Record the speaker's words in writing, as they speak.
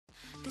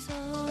So,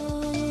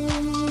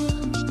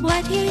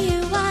 what do you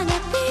wanna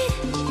be?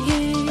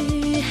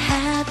 You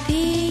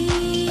happy?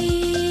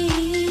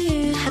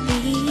 You happy?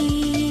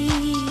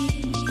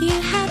 You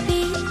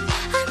happy?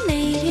 I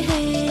made you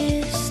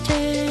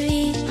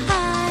history.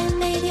 I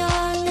made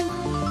your name.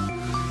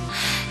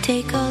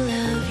 Take all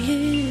of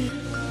you.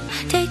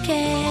 Take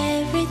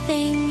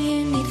everything you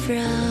need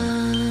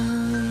from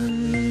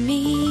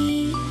me.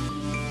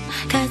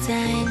 'Cause I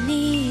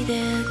need a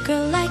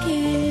girl like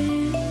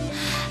you.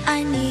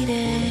 I need a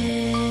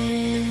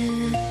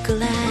girl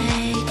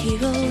like you,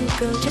 oh,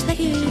 girl just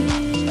like you.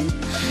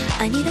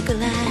 I need a girl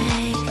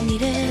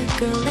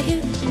like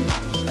you.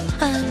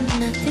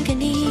 Nothing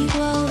can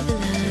equal the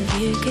love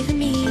you give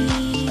me.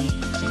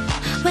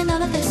 When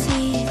all of the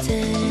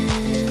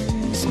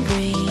seasons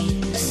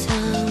bring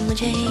some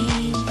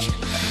change,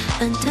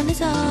 and time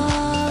is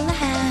all I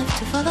have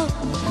to follow.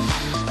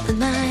 But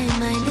my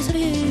mind is of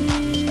you.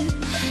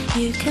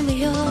 You can be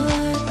your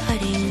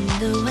part in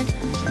the one.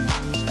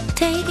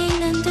 Taking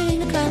and doing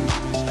the gun,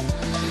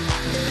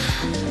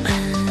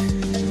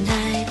 and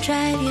I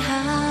drive you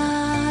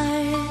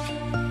hard.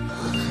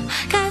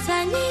 'Cause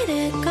I need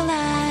a girl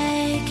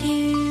like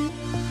you.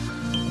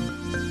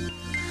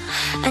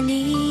 I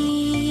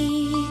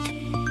need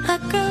a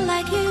girl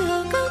like you, a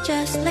girl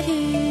just like you.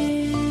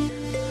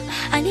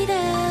 I need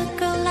a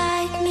girl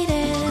like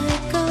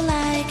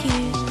you.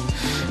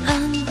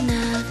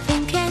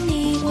 Nothing can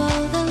equal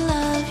the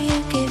love you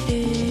give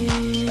to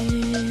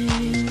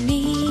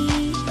me.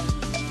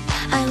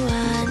 I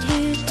want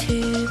you to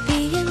be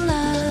in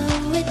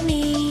love with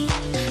me.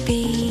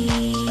 Be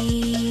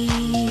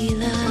in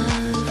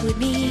love with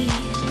me.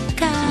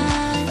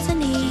 'Cause I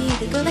need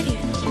a girl like you.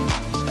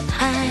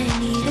 I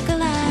need a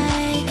girl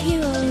like you,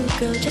 oh,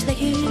 girl just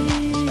like you.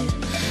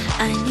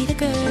 I need a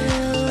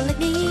girl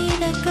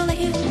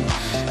like you.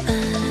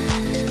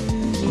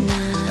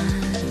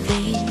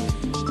 Nothing.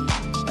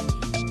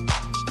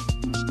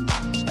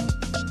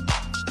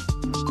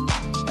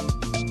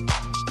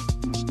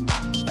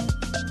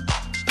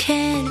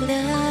 Can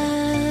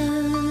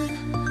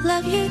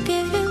love you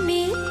give to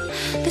me?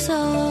 That's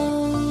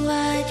all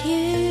what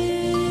you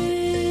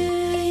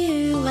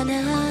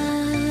wanna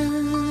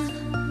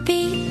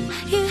be.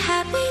 You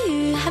happy?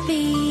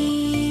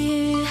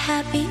 You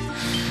happy?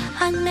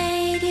 I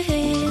made you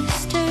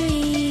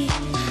history.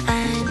 I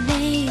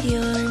made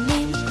your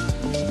name.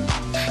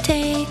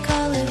 Take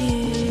all of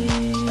you.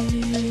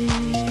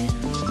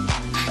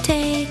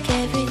 Take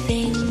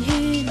everything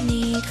you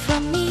need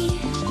from me.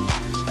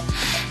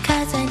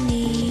 'Cause I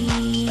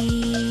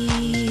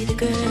need a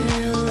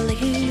girl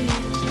like you.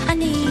 I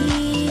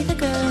need a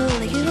girl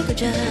like you,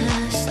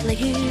 just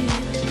like you.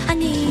 I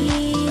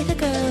need a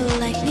girl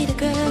like you.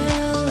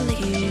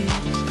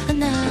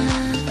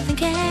 Nothing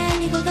can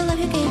equal the love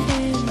you give to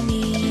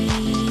me.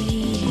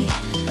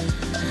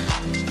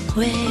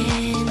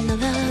 When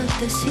all of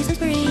the seasons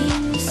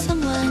bring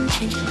someone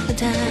change, the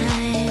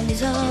time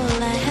is all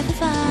I have to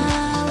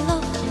follow.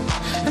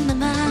 And my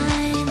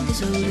mind is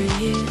over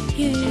you.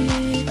 You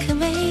can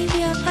wave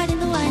your part in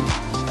the wine.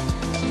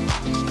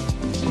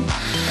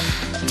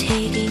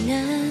 Taking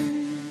and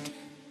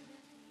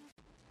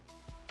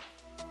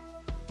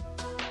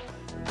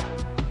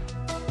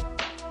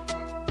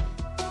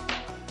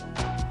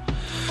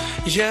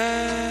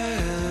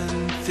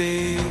and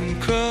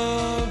think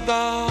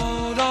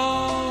about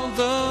all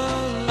the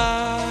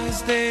lies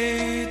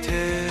they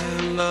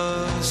tell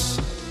us.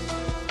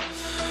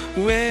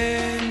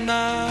 When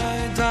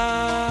I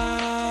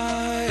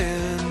die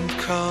and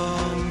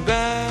come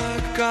back,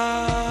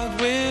 God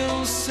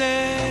will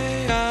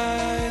say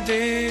I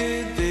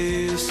did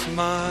this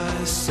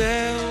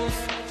myself.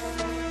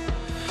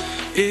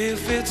 If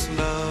it's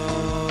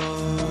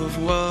love,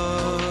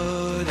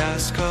 what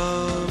ask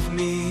of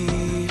me?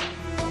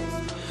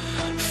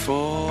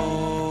 For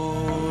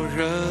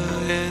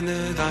and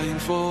dying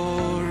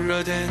for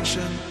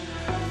attention.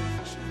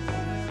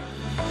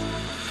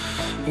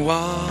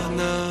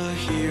 Wanna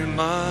hear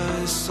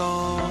my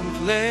song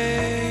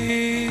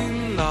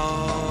playing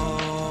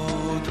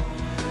loud?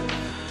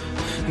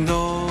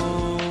 No.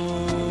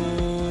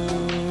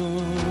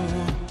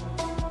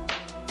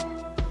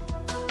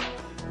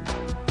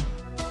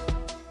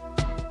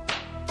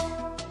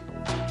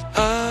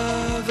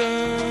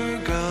 Other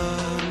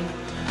gun,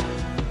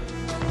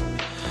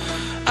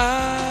 I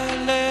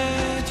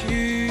let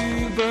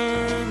you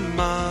burn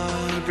my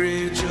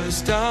bridges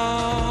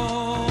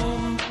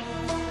down,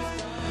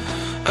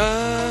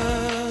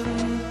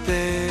 and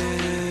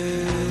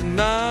then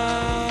I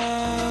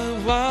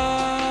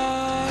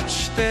watch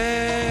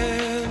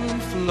them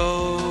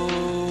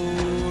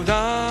flow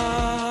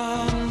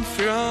down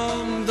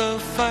from the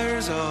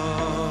fires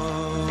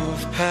of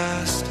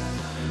past.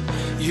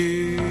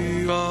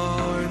 You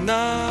are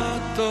not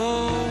the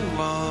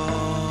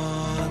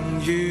one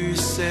you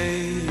say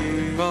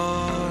you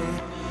are.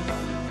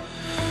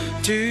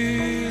 To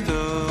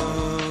the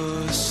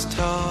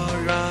star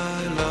I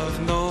love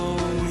know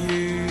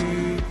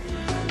you.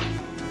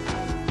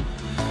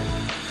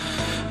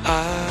 I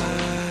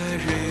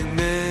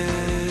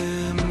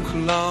remember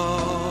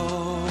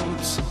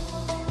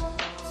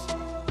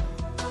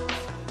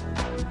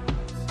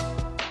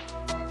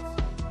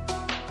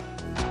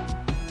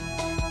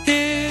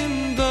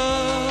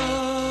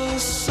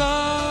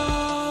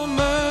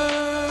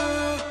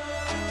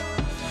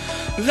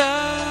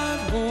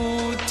that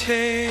would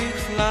take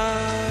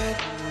flight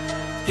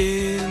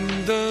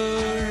in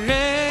the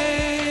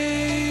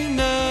rain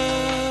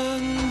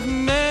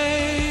and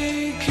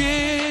make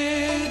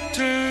it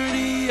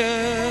dirty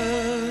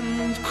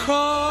and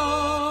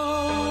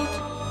cold.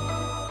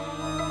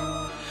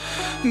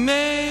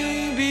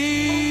 Maybe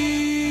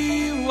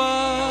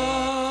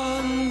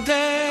one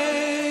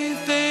day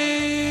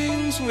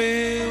things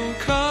will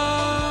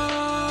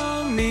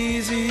come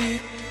easy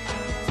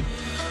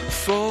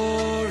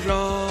for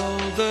all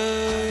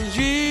the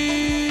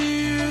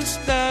years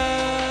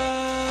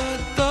that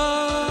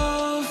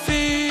the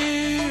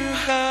fear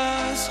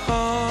has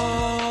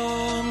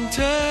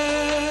haunted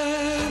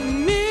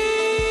me.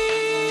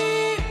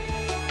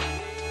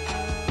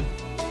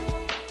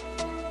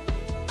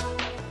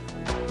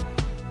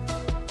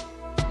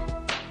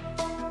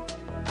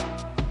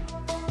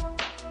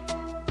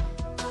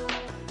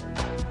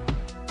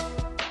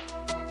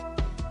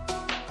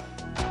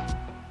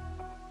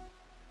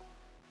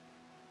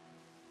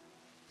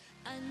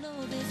 I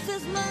know this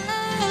is my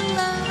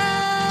life.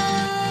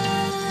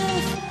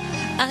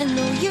 I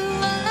know you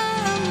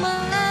are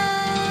mine.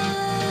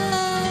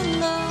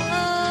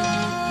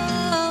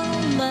 Oh,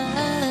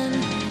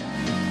 mine.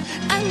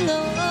 I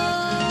know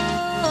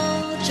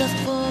just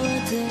for a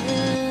day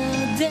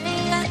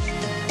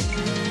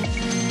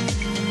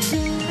to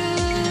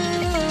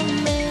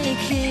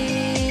make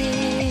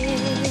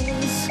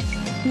his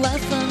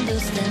wife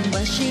understand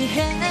why she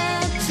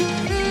had to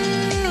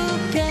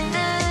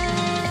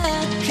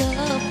pack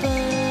up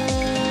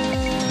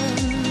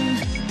and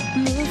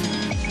move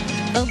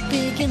a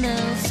big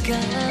enough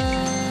sky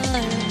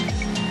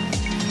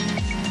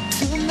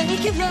to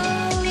make it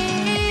rolling.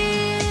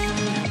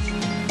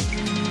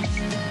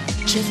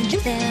 Chasing you,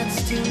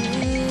 that's too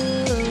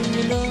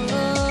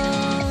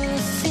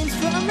lost since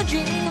from a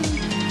dream.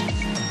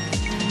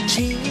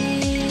 She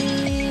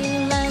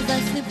lies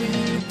as we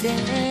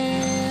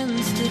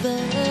dance to the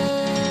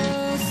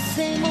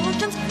same old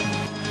drums,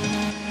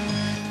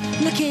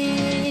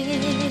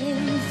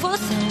 looking for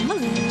someone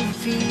who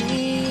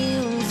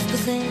feels the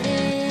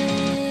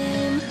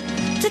same.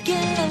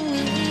 Together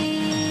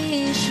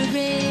we should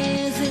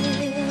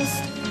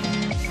resist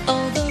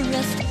all the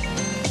rest.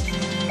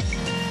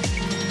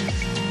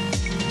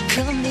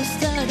 Come to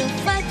start a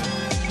fight.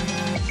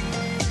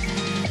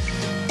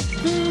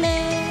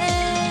 Never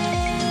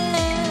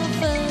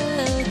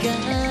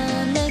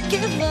gonna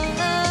give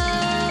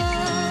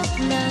up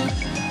now.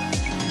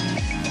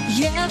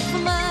 Yeah, for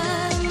my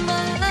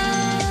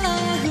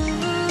who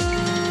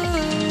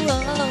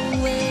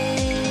always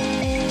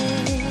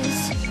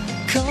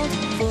called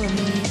for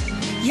me.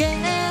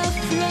 Yeah,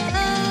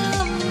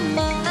 from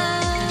my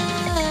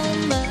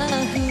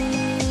who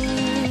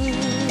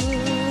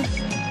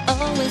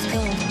always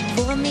called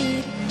for me.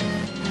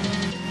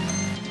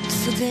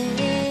 So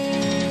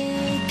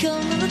take a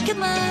look at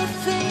my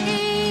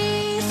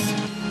face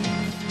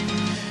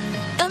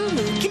and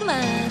look at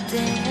my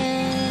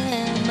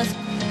damn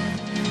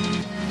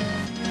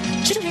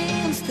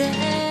dreams,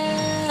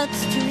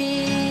 that's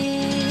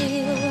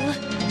real.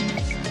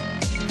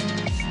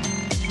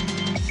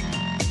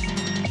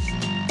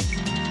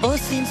 Or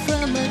scenes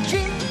from a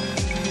dream.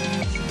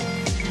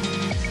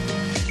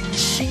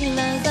 She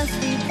lies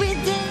asleep, we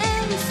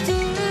dance to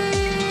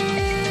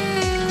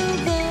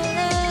the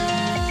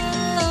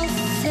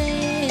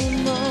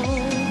same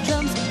old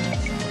drums,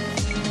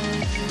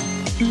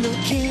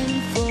 looking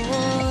for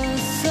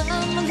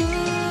someone who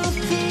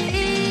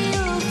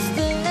feels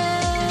the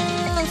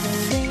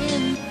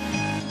same.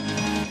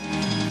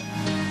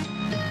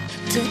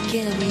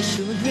 Together we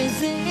should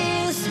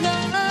resist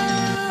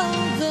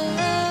all the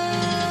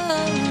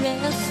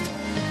rest.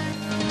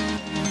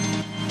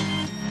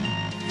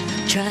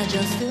 Try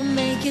just to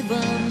make it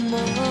one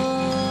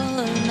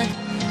more night,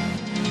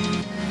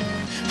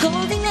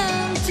 holding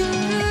on to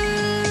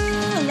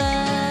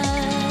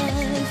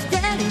life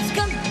that is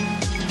gone.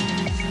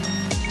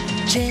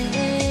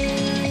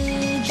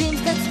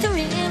 Dreams that's the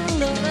real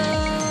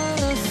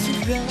lost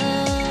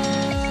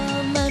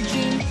from a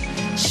dream.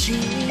 She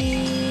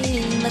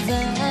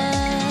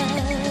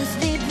lies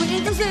asleep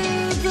with the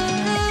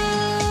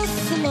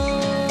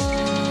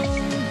small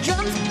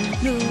drums,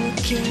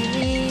 looking